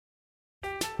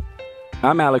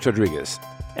I'm Alex Rodriguez.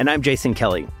 And I'm Jason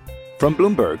Kelly. From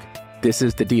Bloomberg, this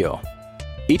is The Deal.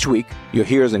 Each week, you'll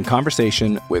hear us in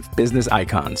conversation with business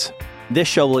icons. This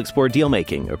show will explore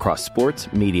deal-making across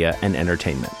sports, media, and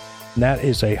entertainment. That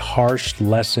is a harsh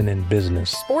lesson in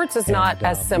business. Sports is not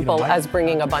as simple as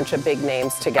bringing a bunch of big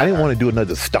names together. I didn't want to do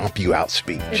another stomp you out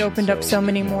speech. It opened up so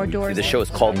many more doors. The show is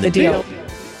called The Deal.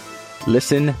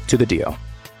 Listen to The Deal.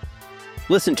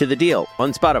 Listen to The Deal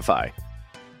on Spotify.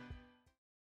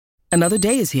 Another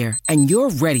day is here, and you're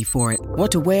ready for it.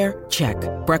 What to wear? Check.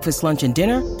 Breakfast, lunch, and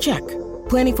dinner? Check.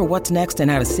 Planning for what's next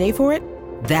and how to save for it?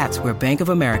 That's where Bank of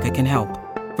America can help.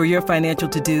 For your financial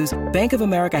to-dos, Bank of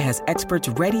America has experts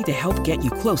ready to help get you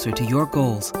closer to your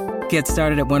goals. Get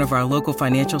started at one of our local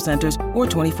financial centers or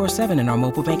 24/7 in our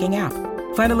mobile banking app.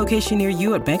 Find a location near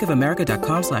you at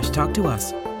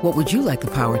bankofamerica.com/talktous. What would you like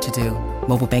the power to do?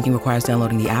 Mobile banking requires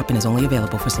downloading the app and is only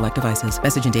available for select devices.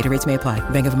 Message and data rates may apply.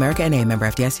 Bank of America NA, member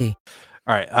FDIC.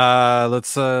 All right,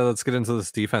 let's get into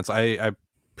this defense. I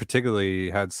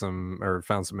particularly found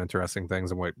some interesting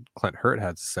things in what Clint Hurt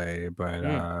had to say, but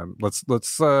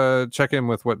let's check in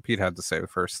with what Pete had to say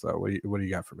first, though. What do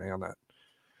you got for me on that?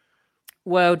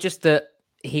 Well, just that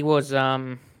he was,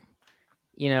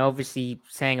 obviously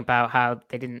saying about how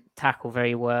they didn't tackle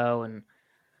very well and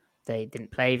they didn't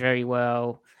play very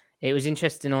well. It was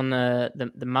interesting on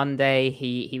the Monday.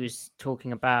 He was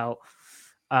talking about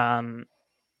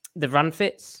the run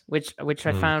fits, which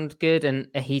I found good, and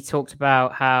he talked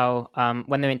about how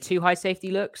when they're in too high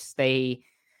safety looks, they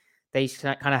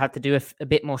kind of have to do a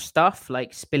bit more stuff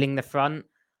like spilling the front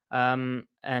and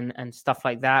stuff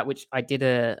like that, which I did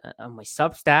on my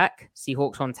Substack,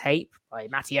 Seahawks on Tape by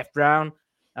Matty F. Brown.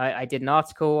 I did an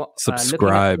article.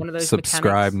 Subscribe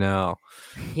mechanics. Now.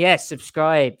 Yes,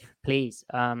 subscribe, please.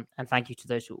 And thank you to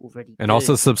those who already and do.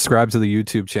 Also subscribe to the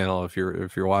YouTube channel if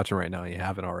you're watching right now and you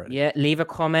haven't already. Yeah, leave a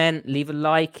comment, leave a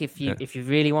like if you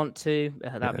really want to.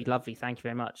 That'd be lovely. Thank you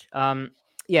very much.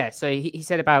 So he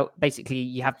said about basically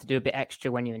you have to do a bit extra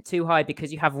when you're in too high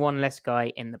because you have one less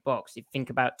guy in the box. You think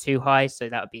about too high, so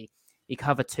that would be you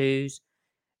cover twos.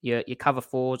 Your cover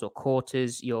fours or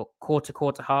quarters, your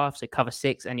quarter half, so cover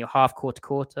 6, and your half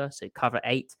quarter, so cover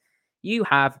 8. You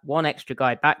have one extra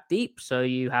guy back deep, so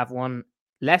you have one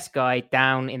less guy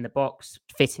down in the box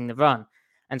fitting the run.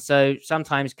 And so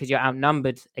sometimes because you're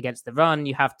outnumbered against the run,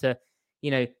 you have to,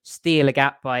 steal a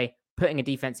gap by putting a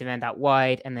defensive end out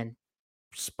wide and then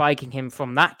spiking him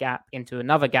from that gap into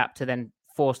another gap to then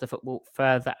force the football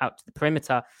further out to the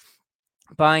perimeter,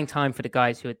 buying time for the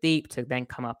guys who are deep to then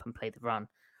come up and play the run.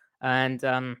 And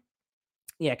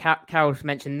Carroll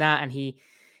mentioned that, and he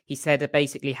said that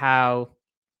basically how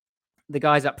the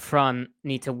guys up front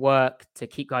need to work to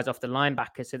keep guys off the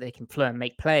linebackers so they can flow and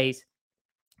make plays,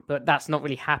 but that's not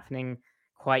really happening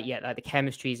quite yet. Like the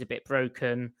chemistry is a bit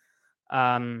broken.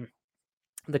 The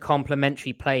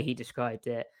complementary play, he described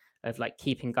it, of like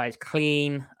keeping guys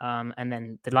clean, and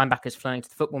then the linebackers flowing to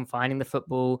the football and finding the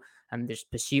football, and there's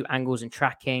pursuit angles and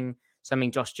tracking.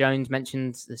 Something Josh Jones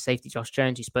mentioned, the safety Josh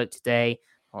Jones, who spoke today,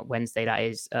 on Wednesday, that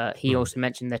is. He also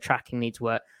mentioned their tracking needs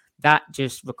work. That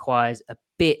just requires a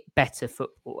bit better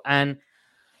football. And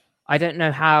I don't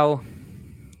know how,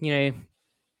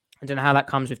 that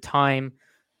comes with time.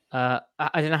 I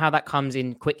don't know how that comes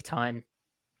in quick time.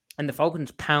 And the Falcons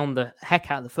pound the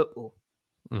heck out of the football,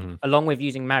 along with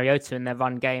using Mariota in their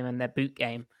run game and their boot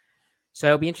game. So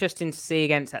it'll be interesting to see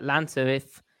against Atlanta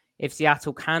if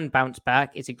Seattle can bounce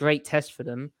back. It's a great test for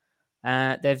them.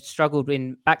 They've struggled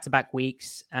in back-to-back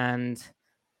weeks, and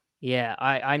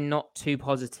I'm not too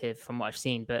positive from what I've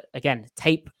seen. But again,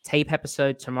 tape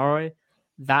episode tomorrow,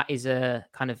 that is a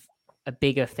kind of a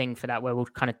bigger thing for that, where we'll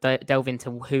kind of delve into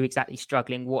who exactly is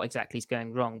struggling, what exactly is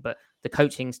going wrong. But the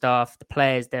coaching staff, the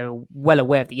players, they're well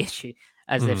aware of the issue,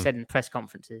 as they've said in press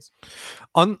conferences.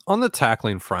 On the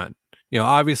tackling front,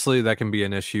 obviously that can be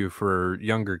an issue for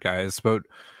younger guys, but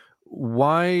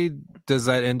why does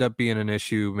that end up being an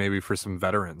issue maybe for some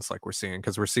veterans like we're seeing?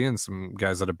 Because we're seeing some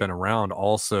guys that have been around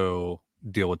also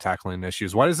deal with tackling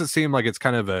issues. Why does it seem like it's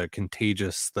kind of a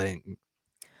contagious thing?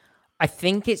 I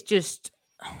think it's just,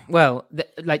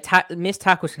 missed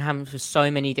tackles can happen for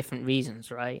so many different reasons,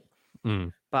 right?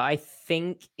 But I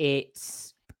think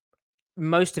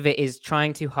most of it is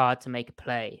trying too hard to make a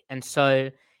play. And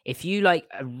so if you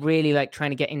really trying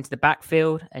to get into the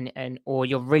backfield or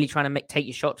you're really trying to take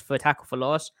your shot for a tackle for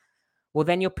loss, well,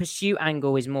 then your pursuit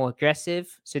angle is more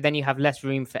aggressive. So then you have less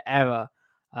room for error.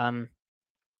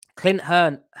 Clint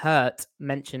Hurt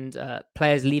mentioned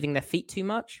players leaving their feet too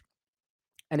much.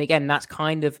 And again, that's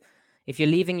kind of, if you're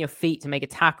leaving your feet to make a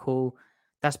tackle,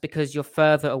 that's because you're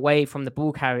further away from the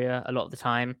ball carrier a lot of the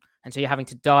time. And so you're having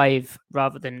to dive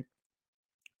rather than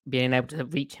being able to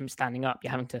reach him standing up.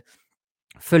 You're having to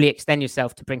fully extend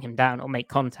yourself to bring him down or make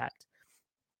contact.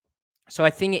 So I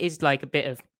think it is like a bit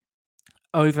of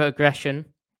over aggression,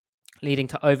 leading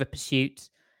to over pursuit,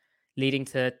 leading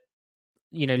to,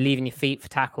 leaving your feet for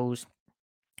tackles,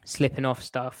 slipping off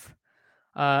stuff.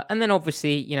 And then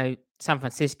obviously, San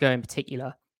Francisco in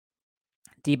particular,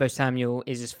 Deebo Samuel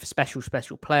is a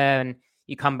special player. And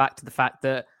you come back to the fact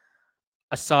that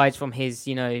aside from his,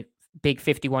 big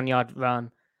 51-yard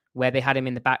run where they had him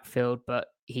in the backfield, but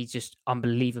he's just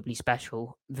unbelievably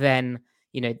special, then,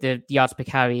 the yards per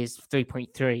carry is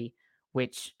 3.3,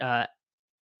 which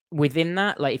within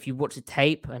that, like if you watch the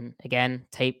tape, and again,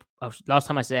 last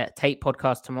time I said tape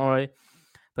podcast tomorrow,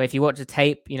 but if you watch the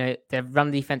tape, their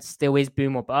run defense still is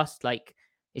boom or bust. Like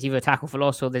it's either a tackle for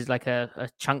loss or there's like a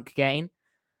chunk gain,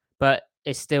 but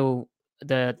it's still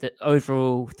the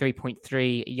overall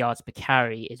 3.3 yards per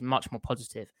carry is much more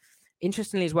positive.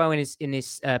 Interestingly as well, in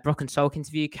his Brock and Salk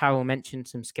interview, Carroll mentioned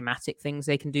some schematic things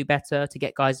they can do better to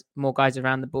get more guys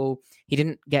around the ball. He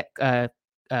didn't get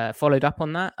followed up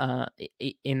on that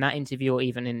in that interview or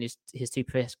even in his two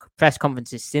press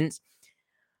conferences since.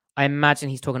 I imagine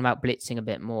he's talking about blitzing a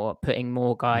bit more, putting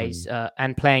more guys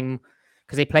and playing,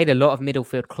 because they played a lot of middle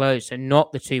field close, so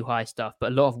not the two high stuff,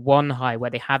 but a lot of one high where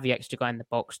they have the extra guy in the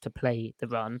box to play the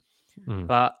run.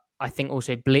 But I think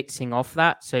also blitzing off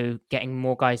that, so getting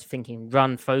more guys thinking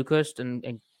run focused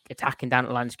and attacking down at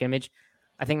the line of scrimmage.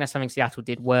 I think that's something Seattle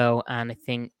did well, and I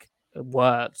think it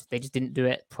worked. They just didn't do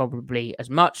it probably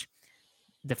as much.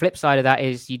 The flip side of that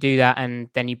is you do that and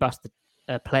then you bust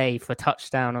the play for a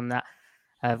touchdown on that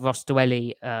Ross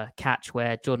Dwelly catch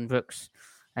where Jordan Brooks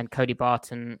and Cody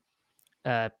Barton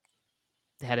had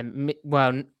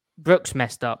Brooks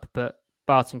messed up, but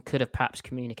Barton could have perhaps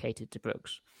communicated to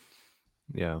Brooks.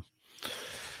 Yeah.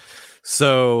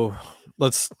 So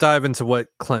let's dive into what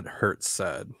Clint Hurts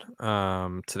said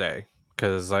today,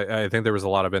 because I think there was a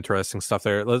lot of interesting stuff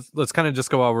there. Let's kind of just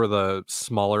go over the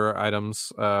smaller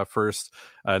items first.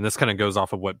 And this kind of goes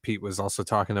off of what Pete was also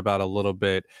talking about a little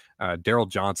bit. Daryl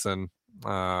Johnson,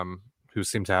 who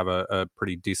seemed to have a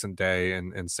pretty decent day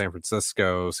in San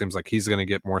Francisco, seems like he's going to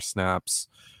get more snaps.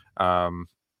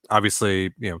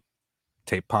 Obviously,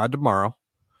 tape pod tomorrow,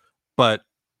 but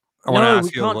I want to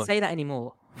ask you. We can't say that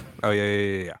anymore. Oh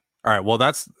yeah. All right. Well,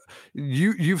 that's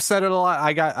you've said it a lot.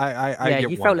 I get you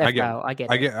one. felt left out.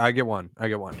 I get one. All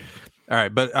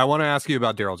right, but I want to ask you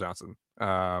about Daryl Johnson.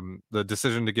 The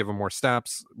decision to give him more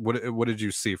snaps. What did you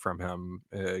see from him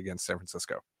against San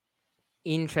Francisco?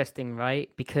 Interesting, right?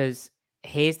 Because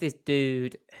here's this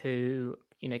dude who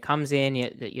comes in.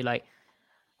 You're like,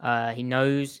 he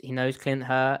knows Clint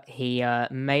Hurt. He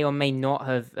may or may not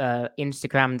have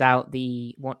Instagrammed out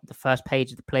the first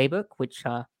page of the playbook, which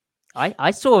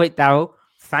I saw it, Daryl.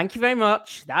 Thank you very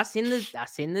much. That's in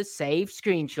the saved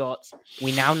screenshots.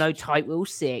 We now know tight wheel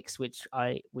 6, which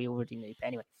we already knew.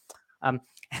 But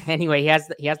anyway, he has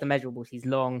the measurables. He's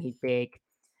long, he's big,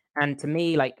 and to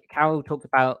me, like Carroll talked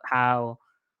about how,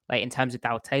 like in terms of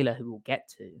Darrell Taylor, who we'll get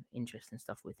to, interesting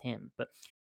stuff with him, but.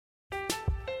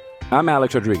 I'm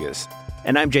Alex Rodriguez.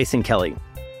 And I'm Jason Kelly.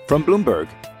 From Bloomberg,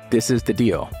 this is The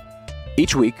Deal.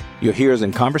 Each week, you'll hear us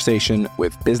in conversation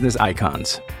with business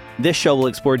icons. This show will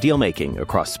explore deal-making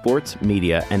across sports,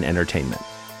 media, and entertainment.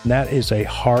 That is a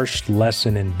harsh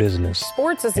lesson in business.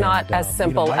 Sports is not as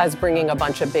simple as bringing a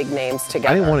bunch of big names together.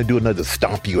 I didn't want to do another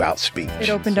stomp you out speech. It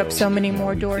opened up so many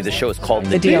more doors. The show is called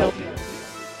The Deal.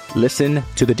 Listen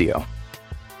to The Deal.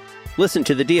 Listen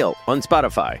to The Deal on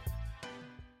Spotify.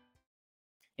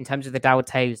 In terms of the Darrell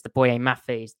Taylors, the Boye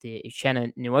Maffeys, the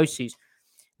Uchenna Nwosus,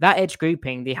 that edge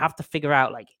grouping, they have to figure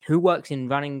out like who works in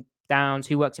running downs,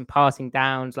 who works in passing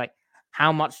downs, like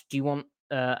how much do you want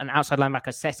an outside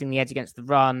linebacker setting the edge against the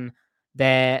run.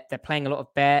 They're playing a lot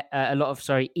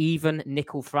of even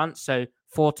nickel front, so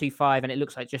 4-2-5, and it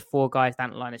looks like just 4 guys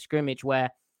down the line of scrimmage, where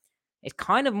it's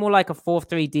kind of more like a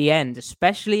 4-3 D end,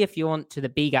 especially if you want to the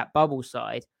B gap bubble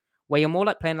side, where you're more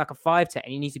like playing like a 5-10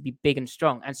 and you need to be big and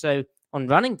strong. And so on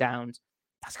running downs,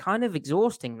 that's kind of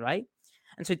exhausting, right?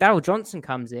 And so Daryl Johnson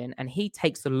comes in and he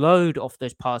takes the load off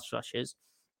those pass rushers.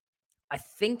 I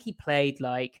think he played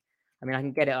I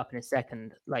can get it up in a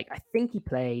second. I think he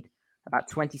played about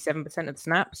 27% of the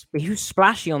snaps, but he was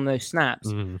splashy on those snaps.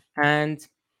 Mm-hmm. And,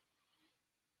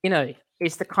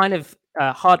 it's the kind of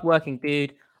hardworking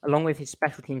dude, along with his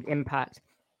special teams impact,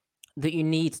 that you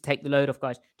need to take the load off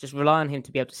guys. Just rely on him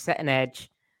to be able to set an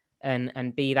edge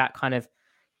and be that kind of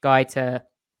guy to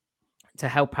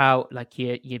help out like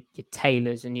your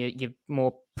Taylors and your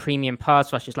more premium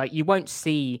pass rushers. Like you won't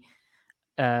see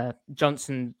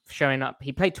Johnson showing up.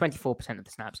 He played 24% of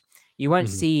the snaps. You won't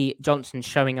see Johnson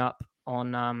showing up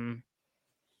on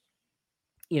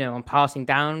on passing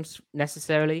downs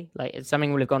necessarily. Like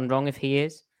something will have gone wrong if he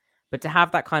is, but to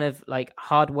have that kind of like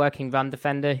hard-working run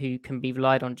defender who can be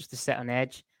relied on just to set on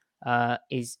edge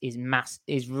is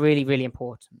really, really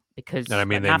important because and I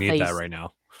mean they need that right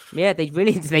now. Yeah, they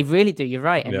really do. You're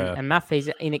right, and Maffei's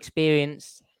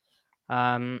inexperienced.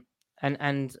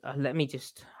 And let me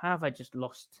just have I just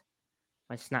lost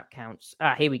my snap counts?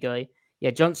 Here we go. Yeah,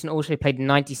 Johnson also played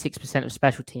 96% of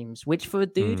special teams, which for a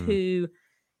dude who,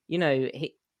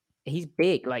 he's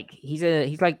big. Like he's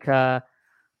like I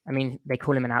mean, they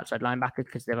call him an outside linebacker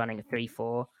because they're running a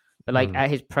 3-4. But like at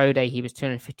his pro day, he was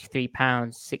 253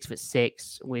 pounds,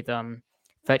 6'6", with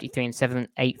 33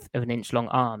 7/8 of an inch long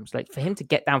arms. Like for him to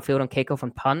get downfield on kickoff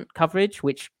and punt coverage,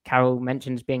 which Carroll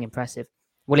mentioned as being impressive.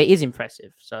 Well, it is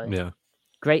impressive. So yeah,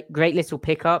 great little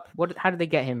pickup. How did they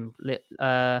get him?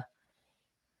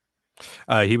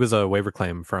 He was a waiver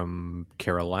claim from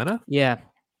Carolina. Yeah.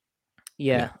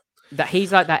 That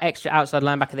he's like that extra outside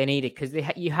linebacker they needed because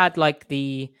you had like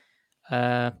the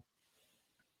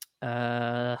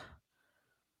other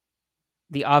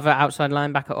outside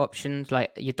linebacker options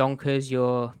like your Donkers,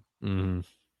 your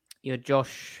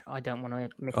Josh. I don't want to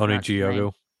mispronounce his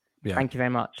name. Yeah. Thank you very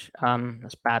much.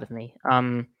 That's bad of me.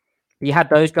 You had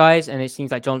those guys, and it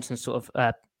seems like Johnson sort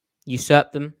of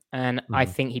usurped them, and I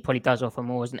think he probably does offer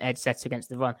more as an edge set against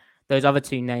the run. Those other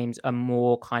two names are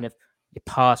more kind of the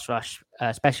pass rush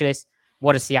specialists.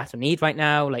 What does Seattle need right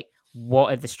now? Like,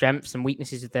 what are the strengths and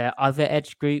weaknesses of their other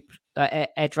edge group,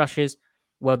 edge rushers?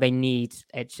 Well, they need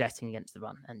edge setting against the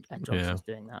run, and Johnson's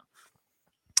doing that.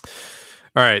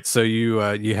 All right, so you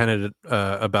hinted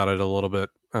about it a little bit.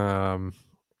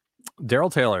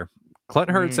 Darrell Taylor. Clint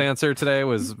Hurt's answer today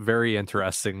was very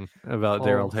interesting about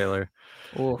Darrell Taylor.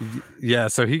 Yeah,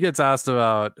 so he gets asked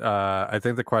about, I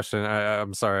think the question,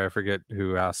 I'm sorry, I forget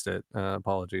who asked it.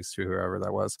 Apologies to whoever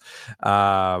that was.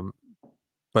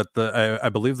 But I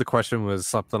believe the question was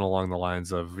something along the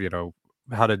lines of,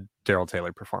 how did Darrell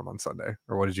Taylor perform on Sunday?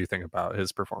 Or what did you think about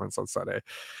his performance on Sunday?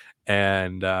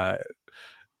 And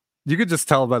you could just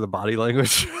tell by the body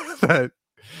language that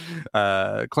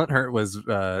Clint Hurt was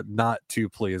not too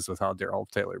pleased with how Darrell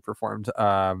Taylor performed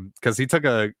because he took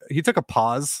a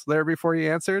pause there before he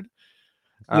answered.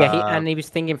 And he was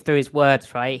thinking through his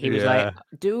words, right? He was like,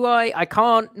 "Do I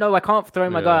can't throw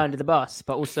my guy under the bus,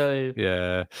 but also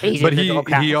but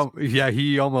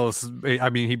he almost, I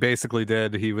mean, he basically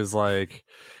did. He was like,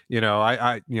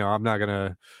 I'm not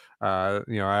gonna." I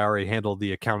already handled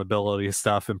the accountability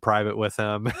stuff in private with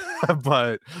him,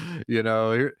 but he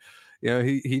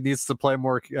needs to play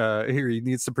more. He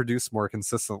needs to produce more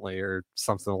consistently, or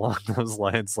something along those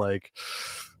lines. Like,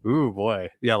 ooh boy,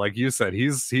 yeah, like you said,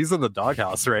 he's in the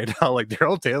doghouse right now. Like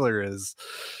Darrell Taylor is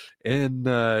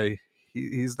in.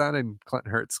 He's not in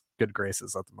Clinton Hurt's good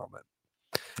graces at the moment,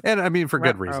 and I mean for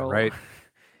good reason, right?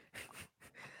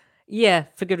 Yeah,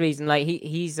 for good reason. Like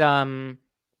he's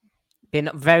been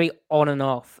very on and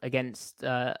off against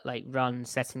like run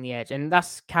setting the edge, and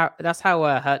that's how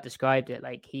Hurt described it.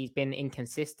 Like he's been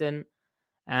inconsistent,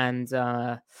 and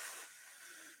I'm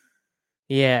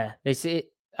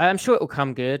sure it will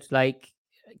come good. Like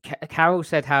Carroll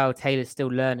said, how Taylor's still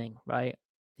learning, right?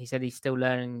 He said he's still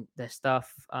learning their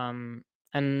stuff. And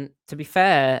to be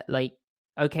fair, like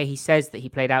okay, he says that he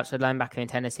played outside linebacker in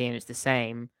Tennessee and it's the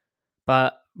same,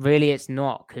 but really it's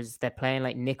not because they're playing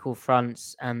like nickel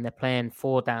fronts and they're playing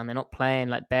 4 down. They're not playing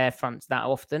like bare fronts that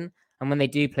often. And when they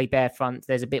do play bare fronts,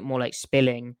 there's a bit more like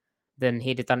spilling than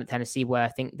he'd have done at Tennessee, where I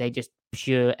think they just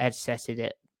pure edge setted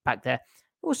it back there.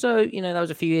 Also, that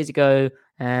was a few years ago,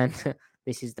 and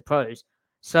this is the pros.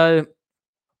 So,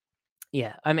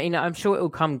 yeah, I mean, I'm sure it will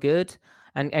come good.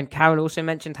 And Carroll also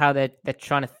mentioned how they're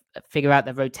trying to figure out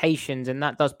their rotations, and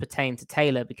that does pertain to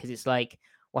Taylor because it's like,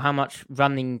 well, how much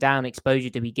running down exposure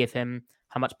do we give him?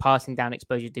 How much passing down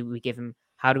exposure do we give him?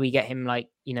 How do we get him, like,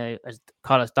 as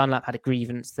Carlos Dunlap had a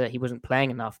grievance that he wasn't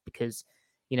playing enough because,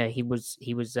 he was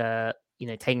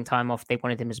taking time off. They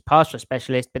wanted him as a pass rush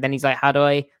specialist, but then he's like, how do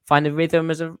I find a rhythm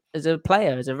as a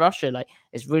player, as a rusher? Like,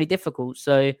 it's really difficult.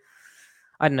 So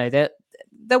I don't know.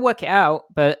 They'll work it out,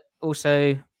 but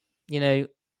also,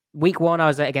 week 1 I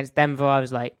was against Denver. I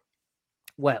was like,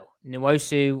 well,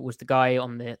 Nwosu was the guy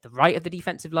on the right of the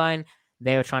defensive line.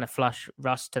 They were trying to flush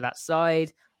Russ to that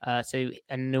side. And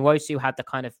Nwosu had the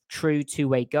kind of true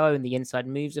two-way go and the inside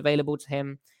moves available to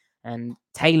him. And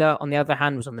Taylor, on the other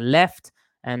hand, was on the left.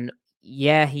 And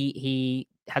yeah, he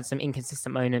had some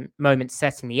inconsistent moments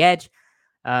setting the edge.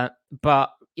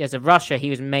 But as a rusher, he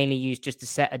was mainly used just to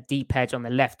set a deep edge on the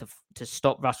left to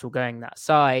stop Russell going that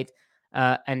side.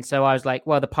 And so I was like,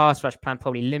 well, the pass rush plan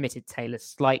probably limited Taylor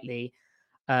slightly.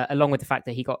 along with the fact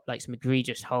that he got like some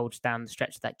egregious holds down the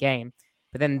stretch of that game.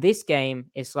 But then this game,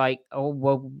 it's like, oh,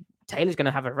 well, Taylor's going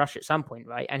to have a rush at some point,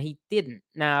 right? And he didn't.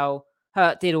 Now,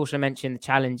 Hurt did also mention the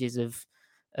challenges of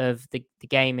the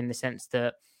game in the sense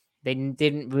that they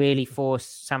didn't really force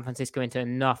San Francisco into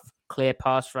enough clear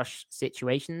pass rush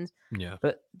situations. Yeah.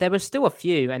 But there were still a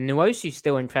few, and Nwosu's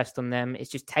still impressed on them. It's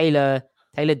just Taylor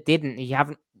didn't.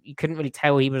 You couldn't really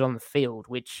tell he was on the field,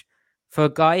 which for a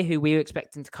guy who we were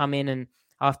expecting to come in and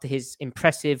after his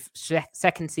impressive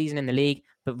second season in the league,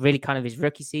 but really kind of his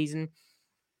rookie season,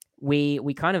 we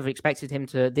kind of expected him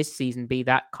to this season be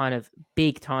that kind of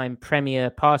big time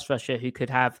premier pass rusher who could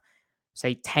have,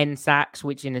 say, 10 sacks,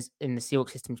 which in the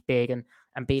Seahawks system is big, and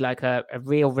be like a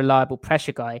real reliable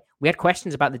pressure guy. We had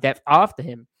questions about the depth after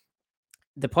him.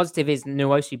 The positive is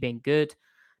Nwosu being good,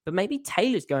 but maybe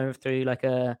Taylor's going through like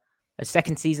a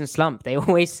second season slump. They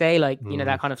always say like,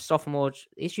 that kind of sophomore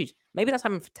issues. Maybe that's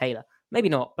happening for Taylor. Maybe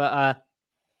not, but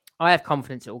I have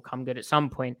confidence it will come good at some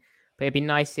point. But it'd be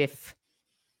nice if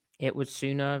it was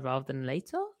sooner rather than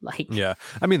later. Yeah,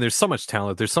 I mean, there's so much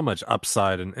talent, there's so much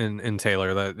upside in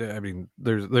Taylor that, I mean,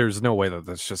 there's no way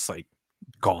that's just like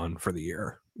gone for the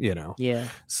year, Yeah.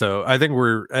 So I think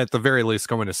we're at the very least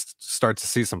going to start to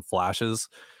see some flashes,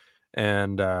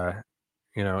 and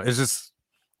it's just,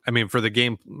 I mean, for the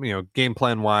game, game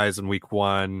plan wise in week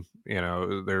 1,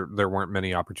 there weren't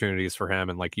many opportunities for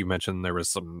him, and like you mentioned, there was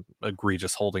some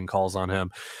egregious holding calls on him.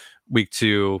 Week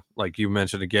 2, like you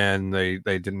mentioned again, they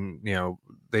didn't,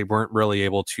 they weren't really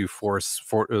able to force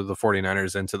the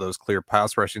 49ers into those clear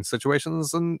pass rushing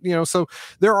situations. And, so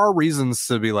there are reasons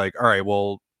to be like, all right,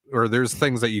 well, or there's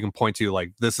things that you can point to,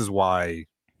 like, this is why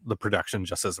the production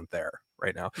just isn't there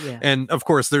right now. Yeah. And of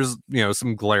course, there's,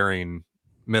 some glaring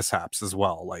mishaps as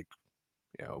well, like,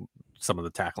 some of the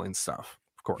tackling stuff,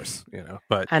 of course,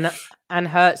 but. And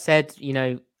Hurt said,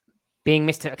 being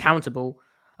Mr. Accountable,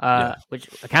 which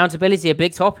accountability a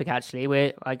big topic actually.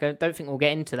 Where I don't think we'll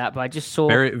get into that, but I just saw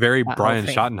very very Brian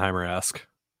Schottenheimer-esque.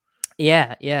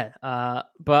 Yeah.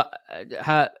 But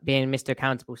her being Mr.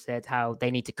 Accountable said how they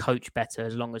need to coach better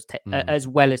as long as as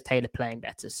well as Taylor playing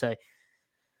better. So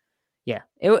yeah,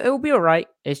 it will be all right.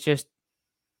 It's just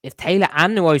if Taylor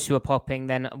and Nwosu are popping,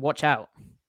 then watch out.